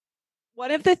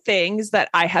One of the things that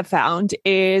I have found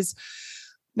is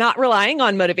not relying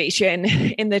on motivation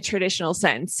in the traditional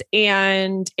sense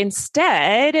and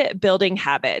instead building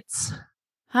habits.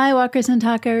 Hi, walkers and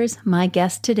talkers. My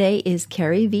guest today is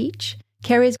Carrie Veach.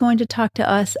 Carrie is going to talk to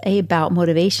us about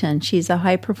motivation. She's a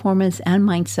high performance and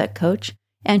mindset coach,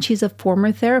 and she's a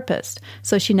former therapist.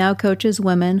 So she now coaches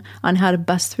women on how to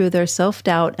bust through their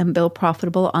self-doubt and build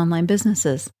profitable online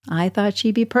businesses. I thought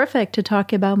she'd be perfect to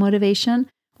talk about motivation,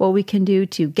 what we can do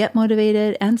to get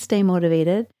motivated and stay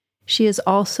motivated. She is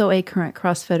also a current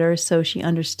CrossFitter, so she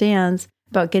understands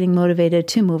about getting motivated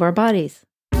to move our bodies.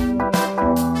 We're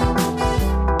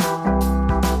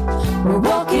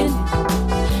walking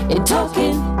and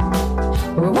talking.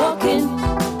 We're walking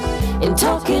and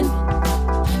talking.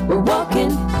 We're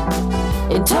walking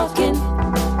and talking.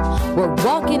 We're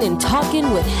walking and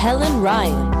talking with Helen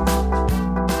Ryan.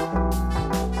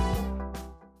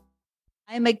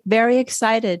 I'm very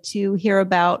excited to hear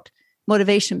about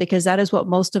motivation because that is what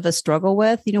most of us struggle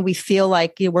with. We feel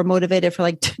like we're motivated for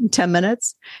like 10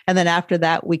 minutes. And then after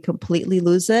that, we completely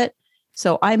lose it.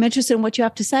 So I'm interested in what you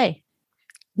have to say.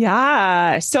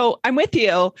 Yeah. So I'm with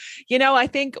you. I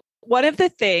think one of the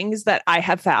things that I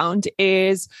have found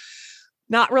is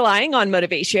not relying on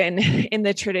motivation in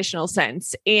the traditional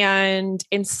sense and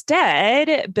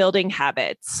instead building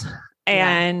habits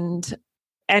and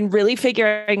really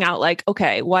figuring out like,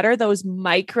 okay, what are those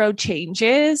micro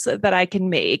changes that I can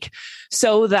make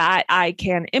so that I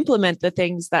can implement the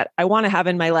things that I want to have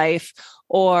in my life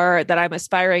or that I'm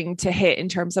aspiring to hit in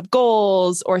terms of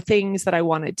goals or things that I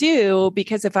want to do?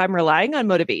 Because if I'm relying on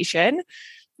motivation,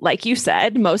 like you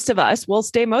said, most of us will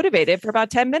stay motivated for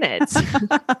about 10 minutes.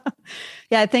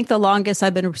 Yeah, I think the longest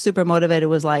I've been super motivated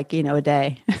was like, a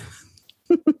day.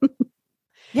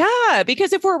 Yeah,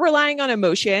 because if we're relying on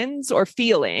emotions or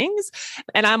feelings,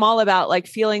 and I'm all about like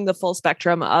feeling the full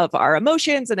spectrum of our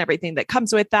emotions and everything that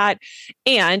comes with that.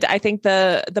 And I think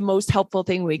the most helpful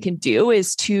thing we can do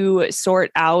is to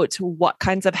sort out what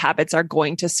kinds of habits are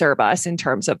going to serve us in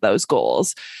terms of those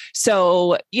goals.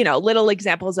 So, little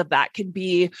examples of that can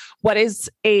be what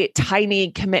is a tiny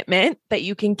commitment that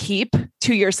you can keep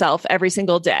to yourself every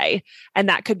single day. And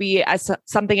that could be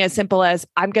something as simple as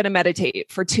I'm going to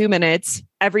meditate for 2 minutes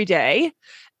every day.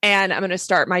 And I'm going to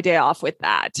start my day off with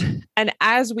that. And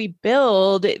as we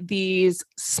build these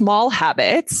small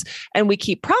habits and we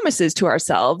keep promises to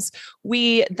ourselves,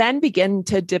 we then begin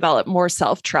to develop more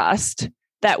self-trust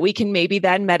that we can maybe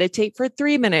then meditate for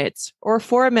 3 minutes or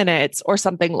 4 minutes or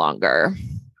something longer.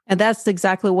 And that's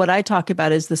exactly what I talk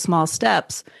about is the small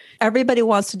steps. Everybody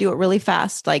wants to do it really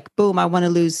fast. Like, boom, I want to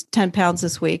lose 10 pounds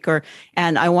this week,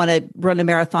 and I want to run a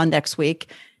marathon next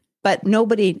week. But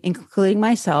nobody, including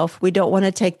myself, we don't want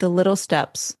to take the little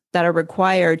steps that are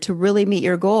required to really meet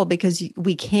your goal because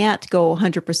we can't go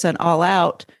 100% all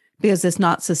out because it's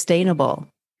not sustainable.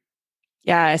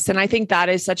 Yes. And I think that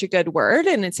is such a good word.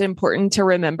 And it's important to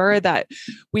remember that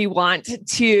we want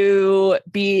to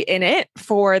be in it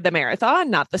for the marathon,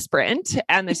 not the sprint.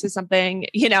 And this is something,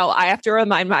 I have to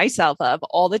remind myself of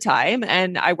all the time.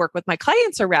 And I work with my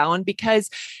clients around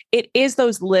because it is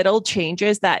those little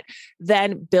changes that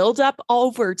then build up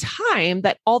over time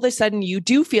that all of a sudden you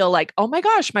do feel like, oh my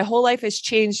gosh, my whole life has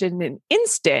changed in an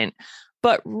instant.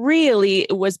 But really,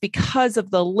 it was because of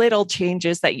the little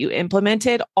changes that you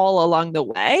implemented all along the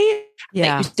way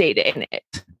that you stayed in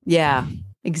it. Yeah,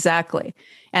 exactly.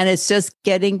 And it's just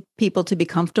getting people to be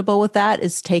comfortable with that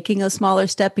is taking a smaller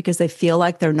step because they feel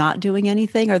like they're not doing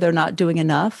anything or they're not doing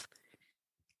enough.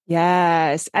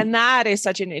 Yes. And that is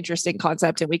such an interesting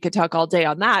concept. And we could talk all day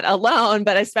on that alone,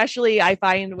 but especially I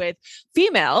find with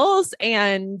females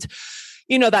and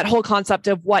that whole concept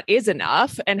of what is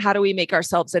enough and how do we make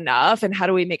ourselves enough and how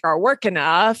do we make our work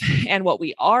enough and what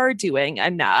we are doing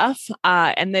enough.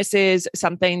 And this is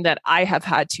something that I have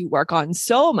had to work on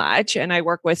so much. And I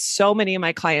work with so many of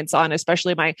my clients on,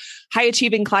 especially my high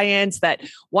achieving clients that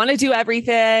want to do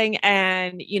everything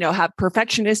and, have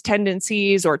perfectionist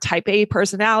tendencies or type A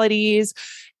personalities.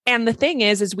 And the thing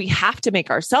is we have to make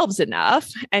ourselves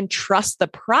enough and trust the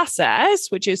process,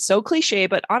 which is so cliche,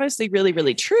 but honestly, really,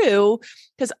 really true.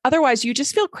 Because otherwise you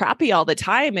just feel crappy all the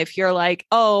time. If you're like,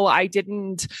 oh, I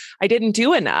didn't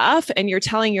do enough. And you're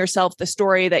telling yourself the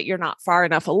story that you're not far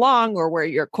enough along or where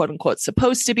you're quote unquote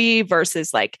supposed to be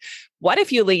versus like, what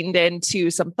if you leaned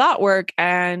into some thought work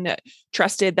and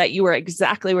trusted that you were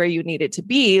exactly where you needed to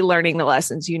be, learning the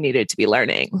lessons you needed to be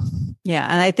learning? Yeah.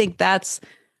 And I think that's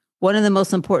one of the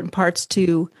most important parts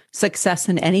to success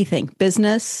in anything,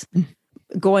 business,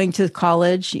 going to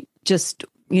college, just,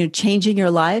 changing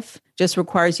your life just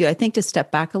requires you, I think, to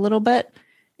step back a little bit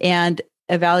and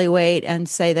evaluate and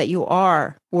say that you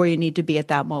are where you need to be at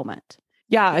that moment?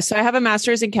 Yeah. So I have a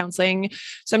master's in counseling.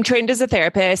 So I'm trained as a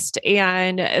therapist,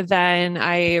 and then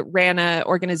I ran an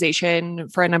organization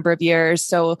for a number of years.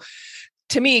 So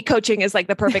to me, coaching is like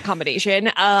the perfect combination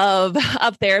of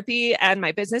therapy and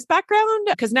my business background.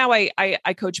 Because now I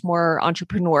coach more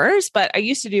entrepreneurs, but I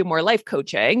used to do more life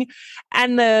coaching.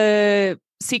 And the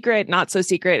secret, not so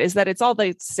secret, is that it's all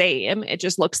the same. It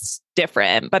just looks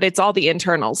different, but it's all the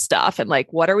internal stuff. And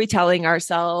like, what are we telling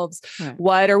ourselves? Right.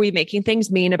 What are we making things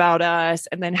mean about us?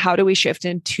 And then how do we shift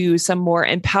into some more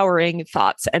empowering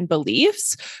thoughts and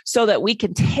beliefs so that we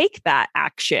can take that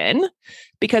action?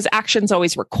 Because action's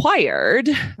always required,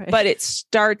 right, but it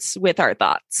starts with our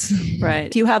thoughts.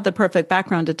 Right. You have the perfect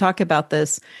background to talk about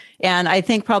this. And I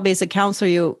think probably as a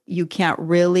counselor, you can't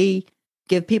really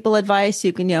give people advice.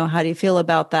 You can, how do you feel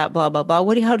about that? Blah, blah, blah.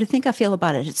 How do you think I feel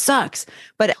about it? It sucks.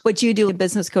 But what you do in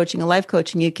business coaching and life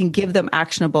coaching, you can give them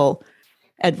actionable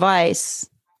advice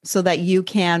so that you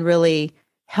can really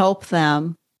help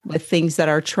them with things that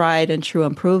are tried and true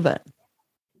and proven.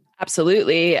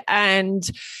 Absolutely. And,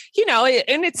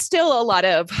 and it's still a lot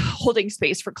of holding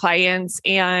space for clients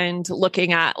and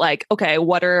looking at like, okay,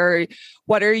 what are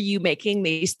you making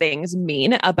these things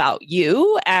mean about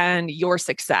you and your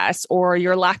success or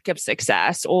your lack of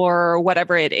success or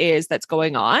whatever it is that's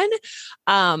going on.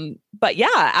 But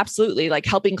yeah, absolutely. Like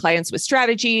helping clients with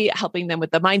strategy, helping them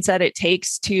with the mindset it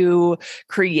takes to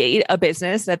create a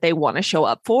business that they want to show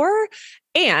up for.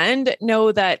 And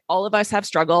know that all of us have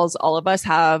struggles. All of us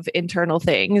have internal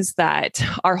things that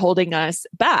are holding us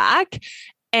back.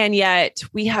 And yet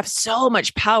we have so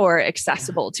much power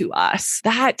accessible to us.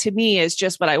 That to me is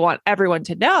just what I want everyone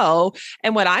to know.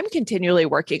 And what I'm continually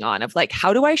working on of like,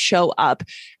 how do I show up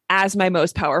as my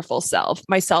most powerful self,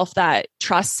 myself that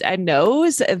trusts and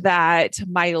knows that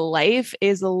my life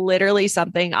is literally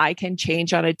something I can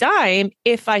change on a dime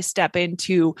if I step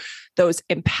into those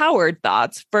empowered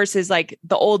thoughts versus like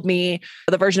the old me,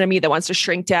 the version of me that wants to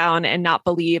shrink down and not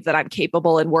believe that I'm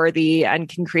capable and worthy and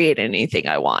can create anything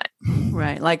I want.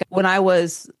 Right. Like when I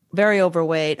was very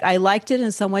overweight, I liked it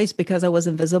in some ways because I was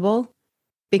invisible.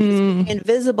 Because being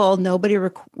invisible, nobody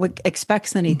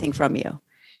expects anything from you.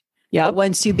 Yeah.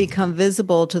 Once you become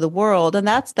visible to the world, and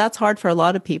that's hard for a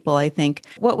lot of people, I think.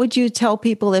 What would you tell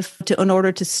people in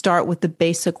order to start with the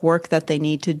basic work that they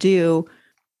need to do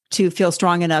to feel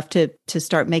strong enough to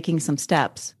start making some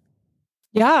steps?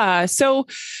 Yeah. So,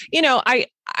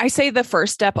 I say the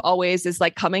first step always is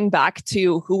like coming back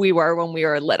to who we were when we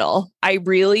were little. I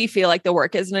really feel like the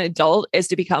work as an adult is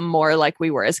to become more like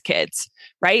we were as kids,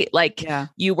 right? Like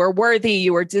you were worthy,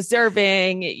 you were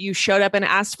deserving, you showed up and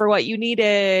asked for what you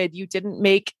needed. You didn't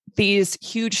make these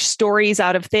huge stories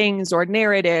out of things or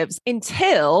narratives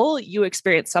until you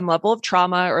experienced some level of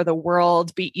trauma or the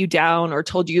world beat you down or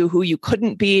told you who you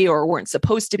couldn't be or weren't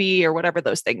supposed to be or whatever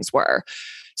those things were.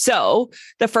 So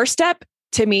the first step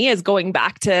to me is going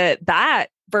back to that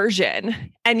version.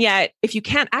 And yet, if you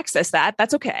can't access that,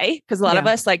 that's okay. Because a lot of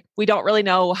us, like, we don't really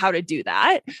know how to do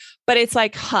that. But it's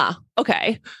like,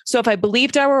 okay. So if I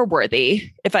believed I were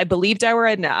worthy, if I believed I were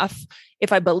enough,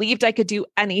 if I believed I could do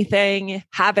anything,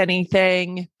 have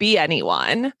anything, be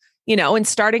anyone, and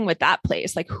starting with that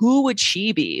place, like, who would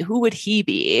she be? Who would he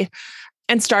be?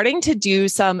 And starting to do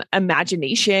some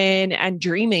imagination and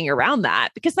dreaming around that,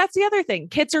 because that's the other thing.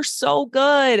 Kids are so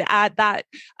good at that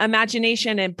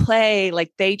imagination and play.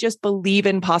 Like they just believe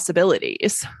in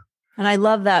possibilities. And I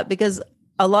love that because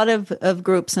a lot of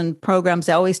groups and programs,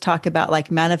 they always talk about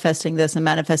like manifesting this and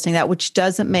manifesting that, which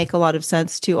doesn't make a lot of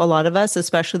sense to a lot of us,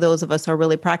 especially those of us who are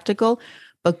really practical.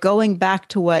 But going back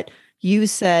to what you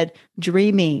said,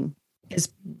 dreaming is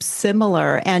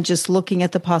similar, and just looking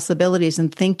at the possibilities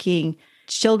and thinking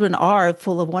children are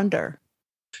full of wonder.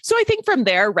 So I think from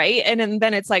there, right? And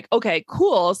then it's like, okay,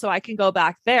 cool. So I can go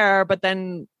back there, but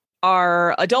then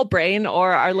our adult brain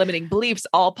or our limiting beliefs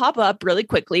all pop up really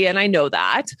quickly. And I know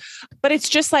that, but it's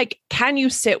just like, can you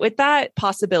sit with that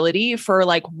possibility for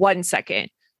like 1 second,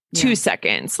 2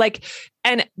 seconds? Like,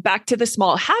 and back to the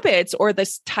small habits or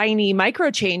this tiny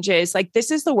micro changes, like this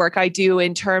is the work I do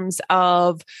in terms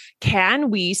of,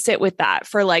 can we sit with that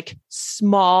for like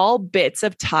small bits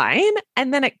of time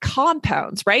and then it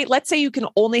compounds, right? Let's say you can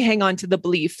only hang on to the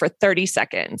belief for 30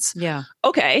 seconds. Yeah.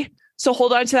 Okay. So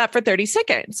hold on to that for 30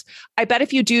 seconds. I bet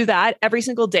if you do that every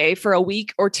single day for a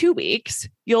week or 2 weeks,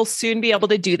 you'll soon be able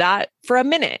to do that for a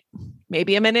minute,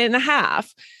 maybe a minute and a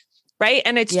half. Right.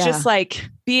 And it's just like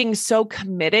being so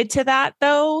committed to that,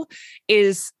 though,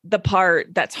 is the part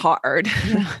that's hard.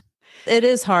 Yeah. It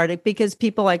is hard because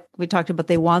people, like we talked about,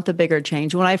 they want the bigger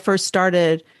change. When I first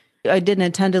started, I didn't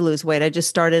intend to lose weight. I just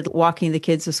started walking the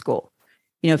kids to school.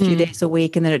 a few days a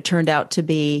week. And then it turned out to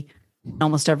be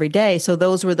almost every day. So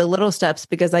those were the little steps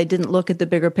because I didn't look at the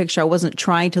bigger picture. I wasn't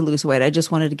trying to lose weight. I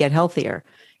just wanted to get healthier.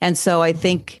 And so I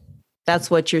think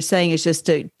that's what you're saying is just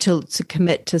to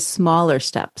commit to smaller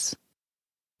steps.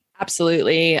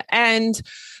 Absolutely. And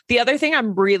the other thing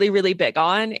I'm really, really big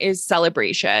on is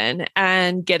celebration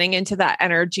and getting into that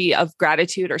energy of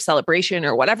gratitude or celebration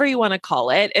or whatever you want to call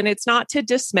it. And it's not to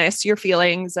dismiss your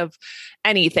feelings of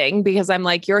anything because I'm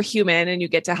like, you're human and you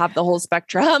get to have the whole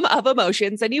spectrum of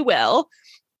emotions and you will.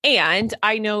 And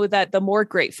I know that the more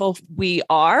grateful we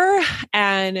are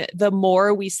and the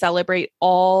more we celebrate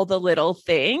all the little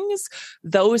things,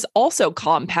 those also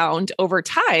compound over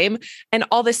time. And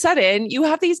all of a sudden you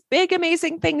have these big,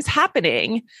 amazing things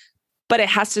happening, but it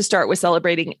has to start with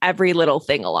celebrating every little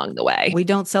thing along the way. We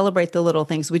don't celebrate the little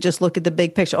things. We just look at the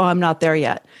big picture. Oh, I'm not there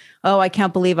yet. Oh, I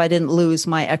can't believe I didn't lose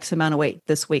my X amount of weight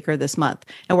this week or this month.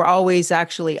 And we're always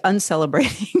actually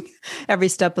uncelebrating every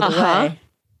step of the way.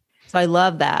 So I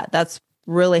love that. That's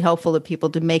really helpful to people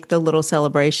to make the little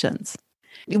celebrations.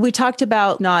 We talked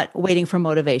about not waiting for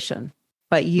motivation,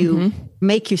 but you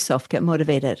make yourself get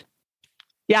motivated.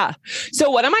 Yeah. So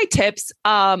one of my tips,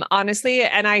 honestly,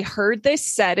 and I heard this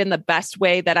said in the best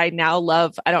way that I now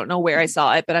love, I don't know where I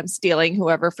saw it, but I'm stealing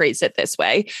whoever phrased it this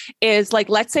way, is like,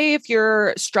 let's say if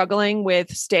you're struggling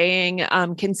with staying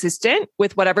consistent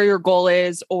with whatever your goal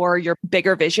is or your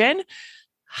bigger vision,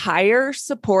 hire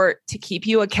support to keep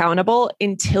you accountable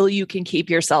until you can keep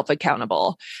yourself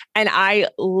accountable. And I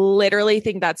literally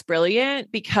think that's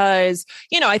brilliant because,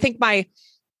 I think my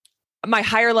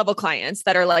higher level clients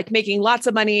that are like making lots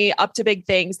of money up to big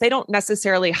things, they don't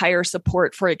necessarily hire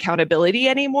support for accountability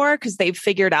anymore because they've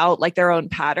figured out like their own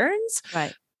patterns.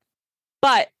 Right.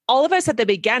 But all of us at the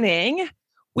beginning,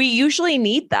 we usually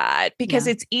need that because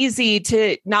it's easy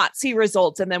to not see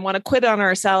results and then want to quit on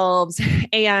ourselves.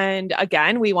 And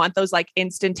again, we want those like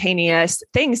instantaneous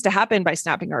things to happen by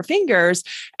snapping our fingers.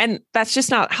 And that's just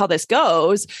not how this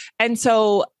goes. And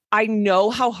so I know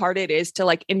how hard it is to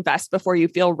like invest before you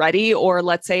feel ready. Or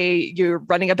let's say you're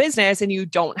running a business and you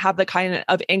don't have the kind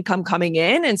of income coming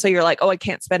in. And so you're like, oh, I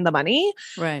can't spend the money.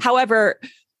 Right. However,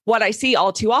 what I see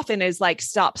all too often is like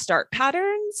stop-start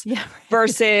patterns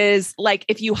versus like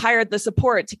if you hired the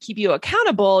support to keep you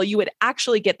accountable, you would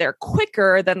actually get there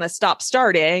quicker than the stop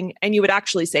starting and you would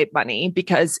actually save money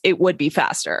because it would be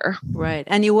faster. Right.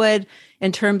 And you would,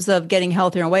 in terms of getting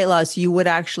healthier and weight loss, you would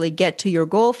actually get to your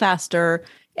goal faster.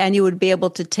 And you would be able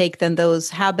to take then those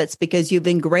habits because you've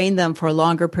ingrained them for a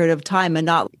longer period of time and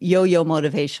not yo-yo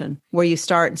motivation where you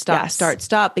start and stop,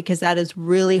 stop, because that is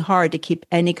really hard to keep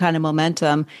any kind of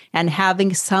momentum. And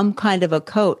having some kind of a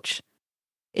coach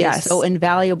is so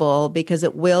invaluable because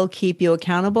it will keep you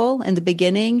accountable in the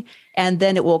beginning. And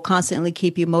then it will constantly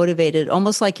keep you motivated,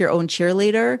 almost like your own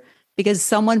cheerleader, because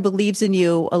someone believes in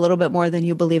you a little bit more than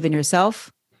you believe in yourself.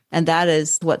 And that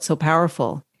is what's so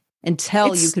powerful.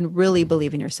 Until you can really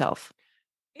believe in yourself.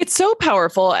 It's so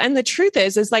powerful. And the truth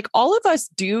is like all of us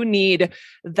do need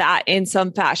that in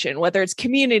some fashion, whether it's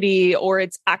community or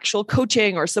it's actual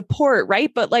coaching or support,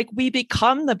 right? But like we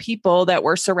become the people that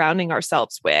we're surrounding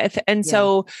ourselves with. And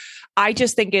so I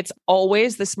just think it's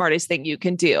always the smartest thing you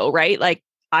can do, right? Like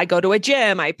I go to a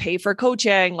gym, I pay for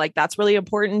coaching. Like that's really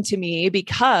important to me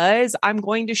because I'm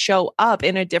going to show up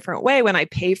in a different way when I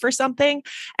pay for something.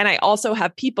 And I also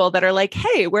have people that are like,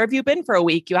 hey, where have you been for a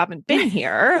week? You haven't been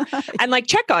here and like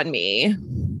check on me.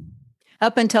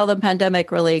 Up until the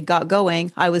pandemic really got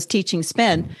going, I was teaching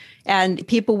spin and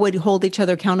people would hold each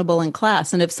other accountable in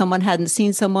class. And if someone hadn't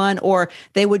seen someone or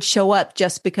they would show up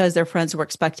just because their friends were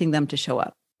expecting them to show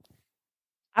up.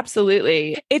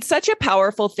 Absolutely. It's such a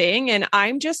powerful thing. And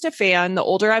I'm just a fan, the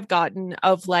older I've gotten,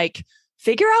 of like,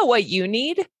 figure out what you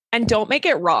need and don't make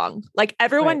it wrong. Like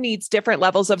everyone needs different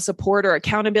levels of support or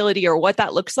accountability or what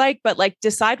that looks like, but like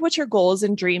decide what your goals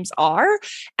and dreams are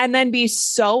and then be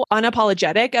so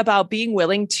unapologetic about being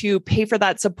willing to pay for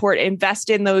that support, invest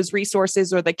in those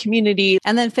resources or the community.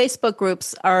 And then Facebook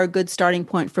groups are a good starting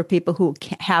point for people who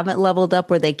haven't leveled up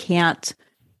or they can't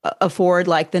afford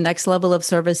like the next level of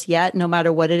service yet, no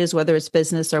matter what it is, whether it's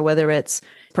business or whether it's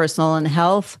personal and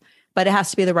health, but it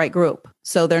has to be the right group.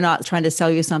 So they're not trying to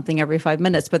sell you something every 5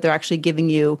 minutes, but they're actually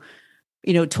giving you,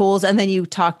 tools. And then you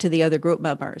talk to the other group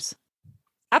members.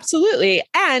 Absolutely.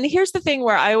 And here's the thing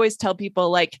where I always tell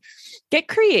people, like, get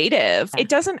creative. It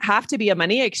doesn't have to be a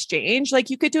money exchange. Like,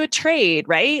 you could do a trade,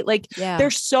 right? Like,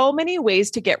 there's so many ways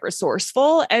to get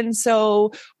resourceful. And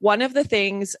so one of the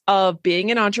things of being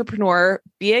an entrepreneur,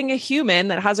 being a human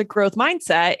that has a growth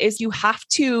mindset, is you have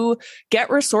to get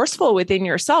resourceful within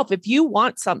yourself. If you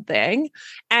want something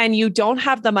and you don't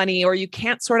have the money or you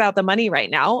can't sort out the money right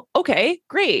now, okay,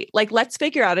 great. Like, let's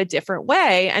figure out a different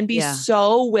way and be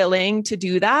so willing to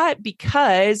do that,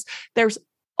 because there's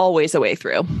always a way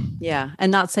through. Yeah.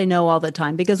 And not say no all the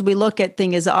time, because we look at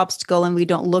things as an obstacle and we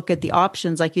don't look at the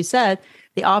options. Like you said,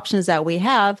 the options that we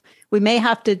have, we may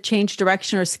have to change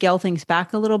direction or scale things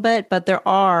back a little bit, but there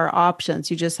are options.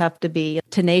 You just have to be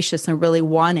tenacious and really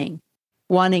wanting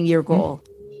your goal.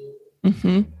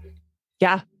 Mm-hmm.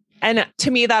 Yeah. And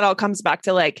to me, that all comes back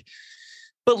to like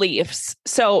beliefs.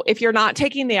 So if you're not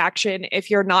taking the action, if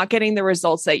you're not getting the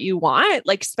results that you want,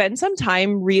 like, spend some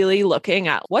time really looking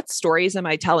at what stories am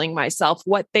I telling myself?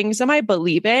 What things am I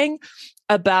believing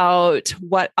about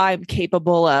what I'm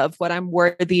capable of, what I'm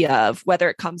worthy of, whether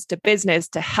it comes to business,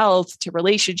 to health, to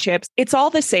relationships. It's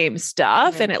all the same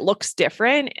stuff, and it looks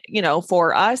different,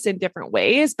 for us in different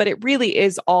ways, but it really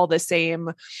is all the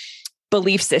same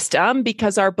belief system,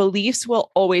 because our beliefs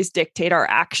will always dictate our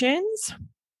actions.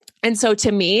 And so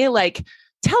to me, like,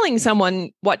 telling someone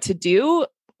what to do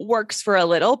works for a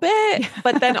little bit,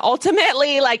 but then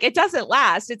ultimately, like, it doesn't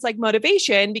last. It's like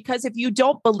motivation, because if you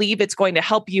don't believe it's going to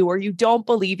help you, or you don't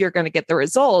believe you're going to get the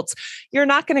results, you're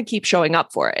not going to keep showing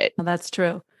up for it. Well, that's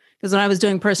true. Because when I was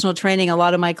doing personal training, a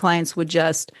lot of my clients would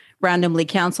just randomly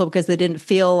cancel because they didn't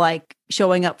feel like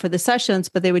showing up for the sessions,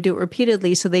 but they would do it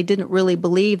repeatedly. So they didn't really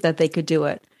believe that they could do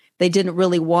it. They didn't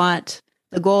really want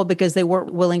the goal because they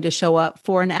weren't willing to show up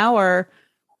for an hour,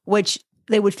 which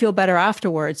they would feel better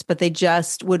afterwards, but they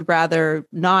just would rather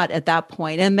not at that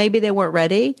point. And maybe they weren't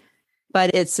ready,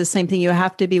 but it's the same thing. You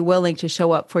have to be willing to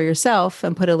show up for yourself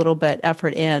and put a little bit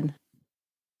effort in.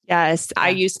 Yes. I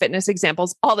use fitness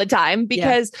examples all the time,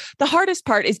 because the hardest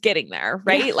part is getting there,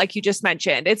 right? Yeah. Like you just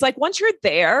mentioned, it's like, once you're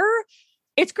there,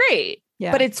 it's great.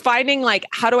 Yeah. But it's finding, like,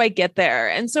 how do I get there?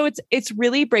 And so it's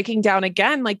really breaking down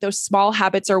again, like, those small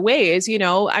habits or ways,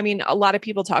 I mean, a lot of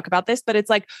people talk about this, but it's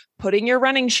like putting your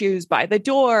running shoes by the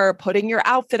door, putting your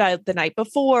outfit out the night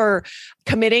before,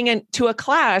 committing to a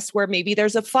class where maybe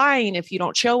there's a fine if you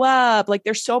don't show up. Like,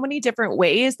 there's so many different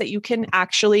ways that you can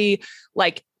actually,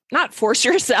 like, not force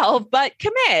yourself, but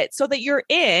commit so that you're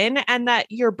in, and that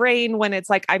your brain, when it's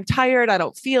like, I'm tired, I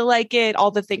don't feel like it, all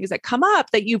the things that come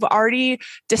up, that you've already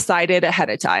decided ahead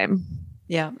of time.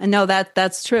 Yeah. And no,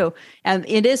 that's true. And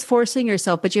it is forcing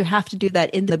yourself, but you have to do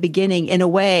that in the beginning in a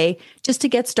way, just to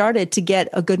get started, to get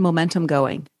a good momentum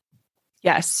going.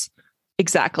 Yes.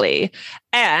 Exactly.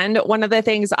 And one of the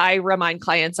things I remind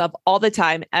clients of all the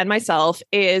time, and myself,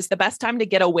 is the best time to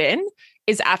get a win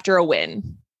is after a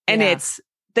win. And it's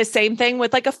the same thing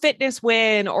with like a fitness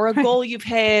win or a goal you've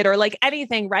hit, or like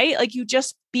anything, right? Like, you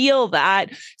just feel that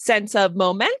sense of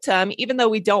momentum, even though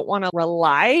we don't want to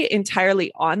rely entirely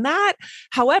on that.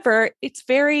 However, it's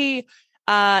very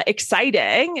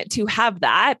exciting to have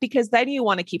that, because then you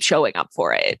want to keep showing up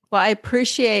for it. Well, I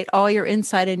appreciate all your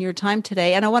insight and your time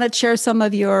today. And I want to share some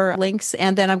of your links,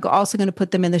 and then I'm also going to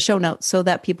put them in the show notes so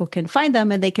that people can find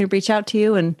them and they can reach out to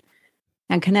you and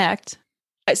connect.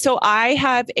 So I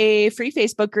have a free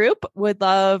Facebook group. Would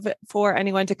love for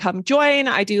anyone to come join.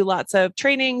 I do lots of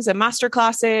trainings and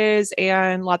masterclasses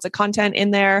and lots of content in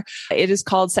there. It is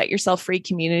called Set Yourself Free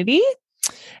Community.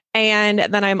 And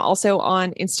then I'm also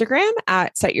on Instagram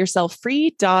at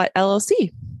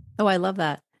setyourselffree.llc. Oh, I love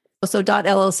that. So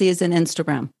 .llc is in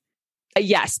Instagram.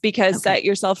 Yes, because Set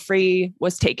Yourself Free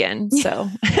was taken. So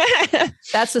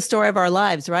that's the story of our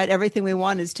lives, right? Everything we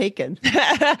want is taken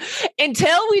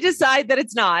until we decide that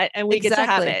it's not, and we get to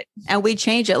have it. And we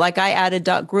change it. Like, I added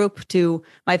 .group to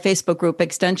my Facebook group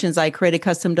extensions. I created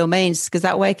custom domains because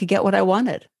that way I could get what I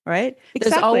wanted, right?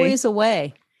 Exactly. There's always a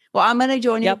way. Well, I'm going to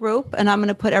join your group, and I'm going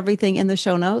to put everything in the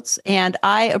show notes. And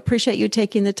I appreciate you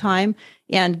taking the time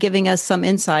and giving us some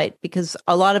insight, because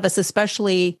a lot of us,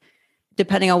 especially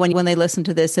depending on when they listen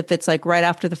to this, if it's like right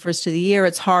after the first of the year,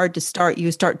 it's hard to start. You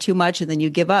start too much and then you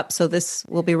give up. So this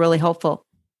will be really helpful.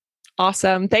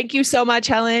 Awesome. Thank you so much,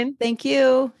 Helen. Thank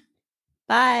you.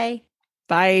 Bye.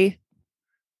 Bye.